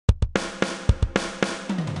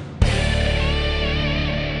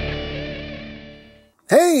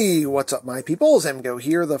Hey, what's up my peoples? MGO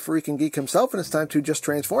here, the freaking geek himself, and it's time to just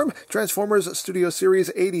transform Transformers Studio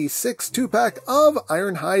Series 86 2-pack of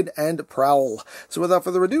Ironhide and Prowl. So without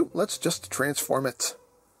further ado, let's just transform it.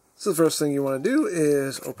 So the first thing you want to do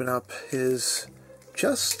is open up his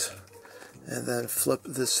chest, and then flip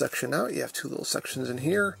this section out. You have two little sections in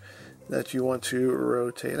here that you want to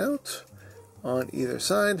rotate out on either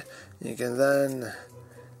side. You can then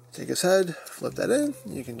take his head, flip that in,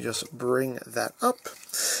 you can just bring that up.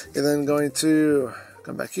 You're then going to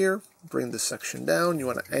come back here, bring this section down. You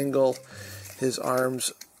want to angle his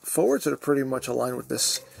arms forward so they're pretty much aligned with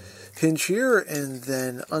this hinge here, and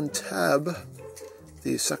then untab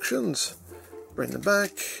these sections, bring them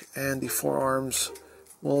back, and the forearms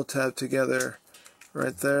will tab together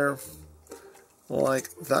right there, like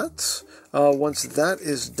that. Once that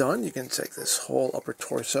is done, you can take this whole upper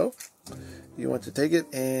torso. You want to take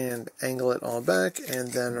it and angle it all back,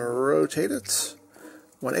 and then rotate it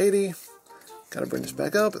 180. Gotta bring this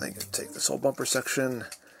back up, and then you can take this whole bumper section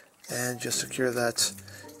and just secure that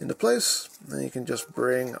into place. Then you can just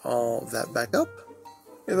bring all that back up.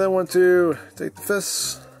 You then want to take the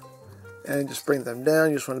fists and just bring them down.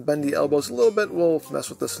 You just want to bend the elbows a little bit. We'll mess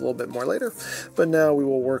with this a little bit more later. But now we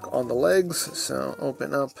will work on the legs. So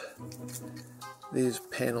open up these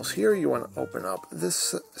panels here. You want to open up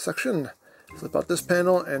this section, flip out this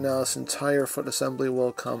panel, and now this entire foot assembly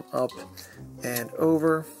will come up and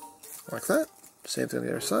over like that. Same thing on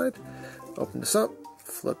the other side. Open this up,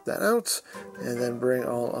 flip that out, and then bring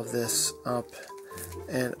all of this up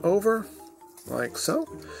and over like so.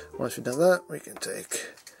 Once you've done that, we can take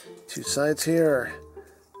two sides here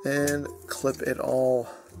and clip it all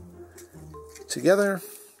together,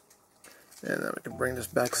 and then we can bring this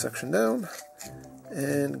back section down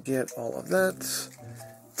and get all of that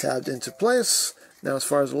tabbed into place. Now as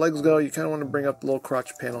far as the legs go, you kind of want to bring up the little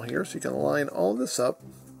crotch panel here, so you can line all this up,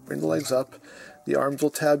 bring the legs up. The arms will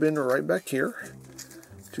tab in right back here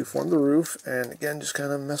to form the roof, and again just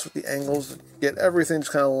kind of mess with the angles, get everything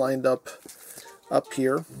just kind of lined up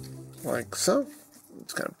here like so.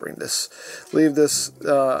 Just kind of bring this, leave this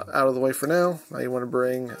out of the way for now. Now you want to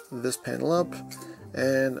bring this panel up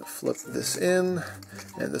and flip this in,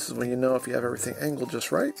 and this is when you know if you have everything angled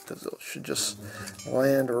just right, because it should just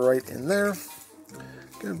land right in there.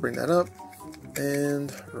 Gonna bring that up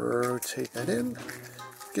and rotate that in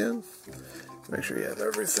again. Make sure you have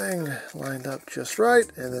everything lined up just right,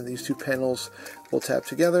 and then these two panels will tap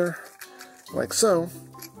together like so.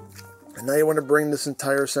 And now you want to bring this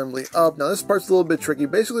entire assembly up. Now this part's a little bit tricky.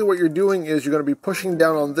 Basically what you're doing is you're going to be pushing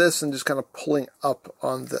down on this and just kind of pulling up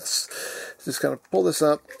on this. Just kind of pull this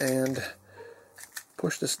up and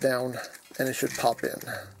push this down, and it should pop in.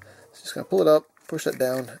 So just kind of pull it up, push that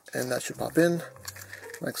down, and that should pop in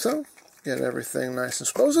like so. Get everything nice and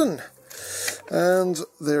squozen. And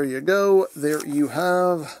there you go. There you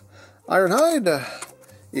have Ironhide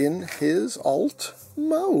in his alt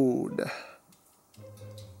mode.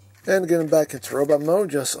 And getting back into robot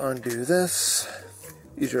mode, just undo this.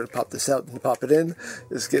 Easier to pop this out than to pop it in.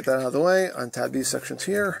 Just get that out of the way, untab these sections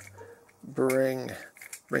here, bring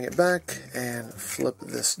it back, and flip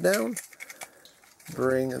this down.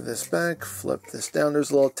 Bring this back, flip this down.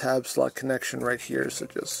 There's a little tab slot connection right here, so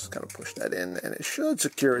just kind of push that in, and it should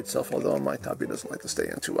secure itself, although on my copy it doesn't like to stay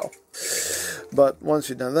in too well. But once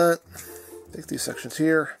you've done that, take these sections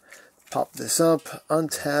here, pop this up,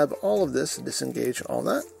 untab all of this, disengage all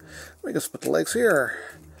that. We can split the legs here,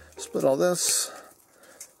 split all this,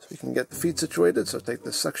 so we can get the feet situated. So take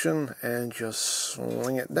this section and just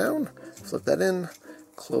swing it down, flip that in,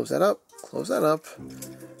 close that up,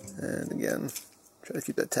 and again, try to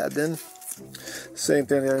keep that tabbed in. Same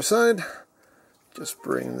thing on the other side, just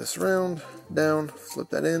bring this around, down, flip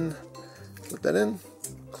that in,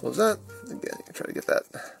 close that. Again, you can try to get that.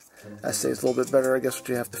 That stays a little bit better, I guess,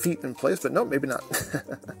 when you have the feet in place, but no, maybe not.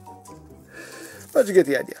 But you get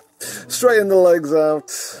the idea. Straighten the legs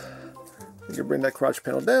out. You can bring that crotch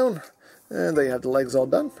panel down, and there you have the legs all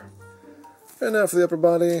done. And now for the upper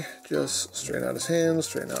body, just straighten out his hands,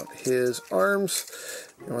 straighten out his arms.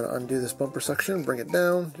 You want to undo this bumper section, bring it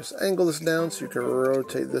down, just angle this down so you can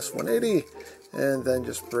rotate this 180, and then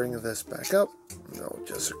just bring this back up. It'll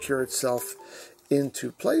just secure itself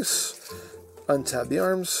into place. Untab the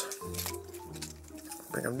arms,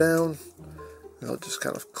 bring them down. They'll just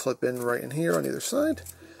kind of clip in right in here on either side.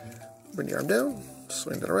 Bring the arm down,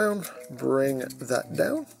 swing that around, bring that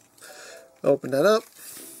down, open that up,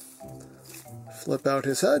 flip out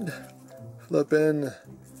his head, flip in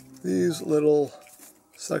these little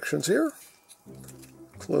sections here,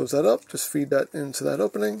 close that up, just feed that into that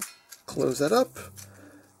opening, close that up,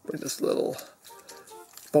 bring this little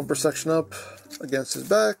bumper section up against his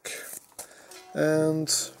back. And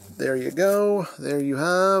there you go. There you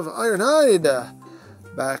have Ironhide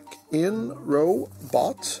back in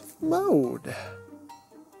robot mode.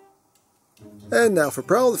 And now for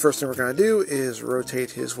Prowl, the first thing we're going to do is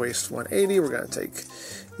rotate his waist 180. We're going to take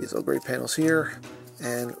these little gray panels here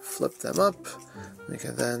and flip them up. We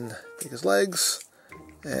can then take his legs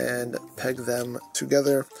and peg them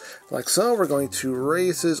together like so. We're going to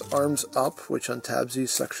raise his arms up, which untabs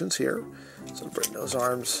these sections here. So bring those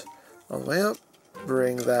arms all the way up,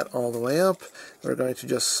 bring that all the way up. We're going to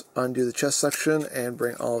just undo the chest section and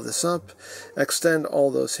bring all of this up, extend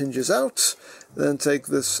all those hinges out, then take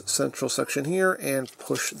this central section here and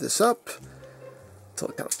push this up until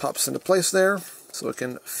it kind of pops into place there, so it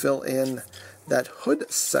can fill in that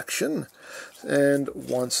hood section. And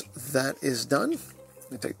once that is done,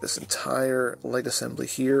 we take this entire leg assembly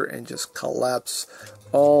here and just collapse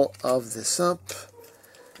all of this up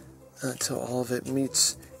until all of it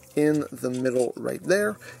meets in the middle right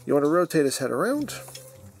there. You want to rotate his head around,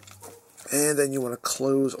 and then you want to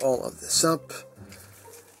close all of this up.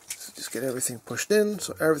 So just get everything pushed in,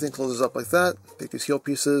 so everything closes up like that. Take these heel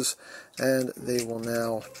pieces, and they will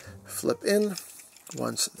now flip in.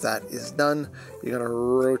 Once that is done, you're going to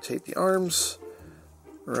rotate the arms,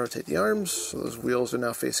 so those wheels are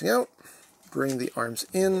now facing out. Bring the arms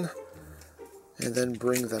in, and then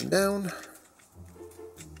bring them down.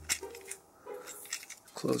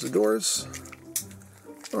 Close the doors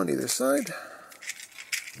on either side.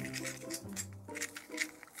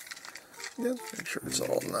 Again, make sure it's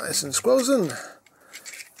all nice and squozen.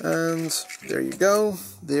 And there you go.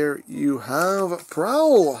 There you have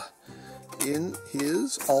Prowl in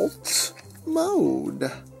his alt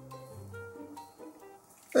mode.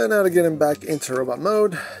 And now to get him back into robot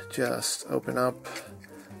mode, just open up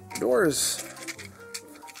doors.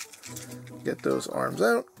 Get those arms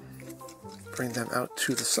out. Bring them out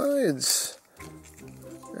to the sides,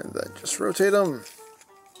 and then just rotate them.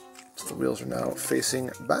 So the wheels are now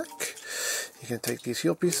facing back. You can take these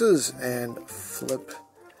heel pieces and flip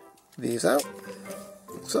these out.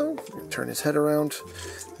 So, you turn his head around.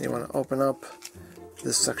 You want to open up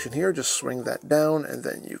this section here, just swing that down, and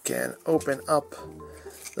then you can open up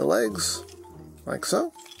the legs, like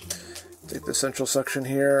so. Take the central section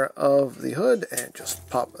here of the hood and just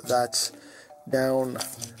pop that down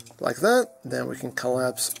like that. Then we can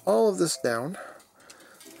collapse all of this down.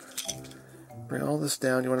 Bring all this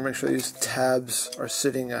down. You want to make sure these tabs are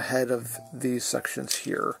sitting ahead of these sections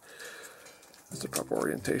here. That's the proper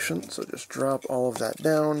orientation. So just drop all of that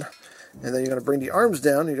down. And then you're going to bring the arms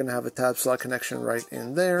down. You're going to have a tab slot connection right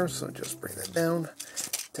in there. So just bring that down,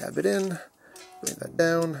 tab it in, bring that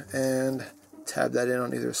down, and tab that in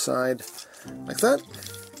on either side like that.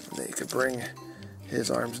 And then you can bring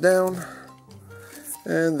his arms down.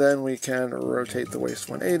 And then we can rotate the waist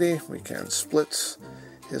 180. We can split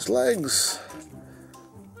his legs,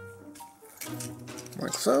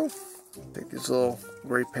 like so. Take these little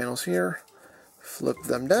gray panels here, flip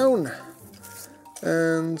them down,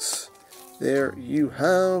 and there you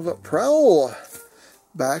have Prowl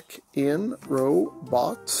back in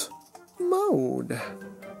robot mode.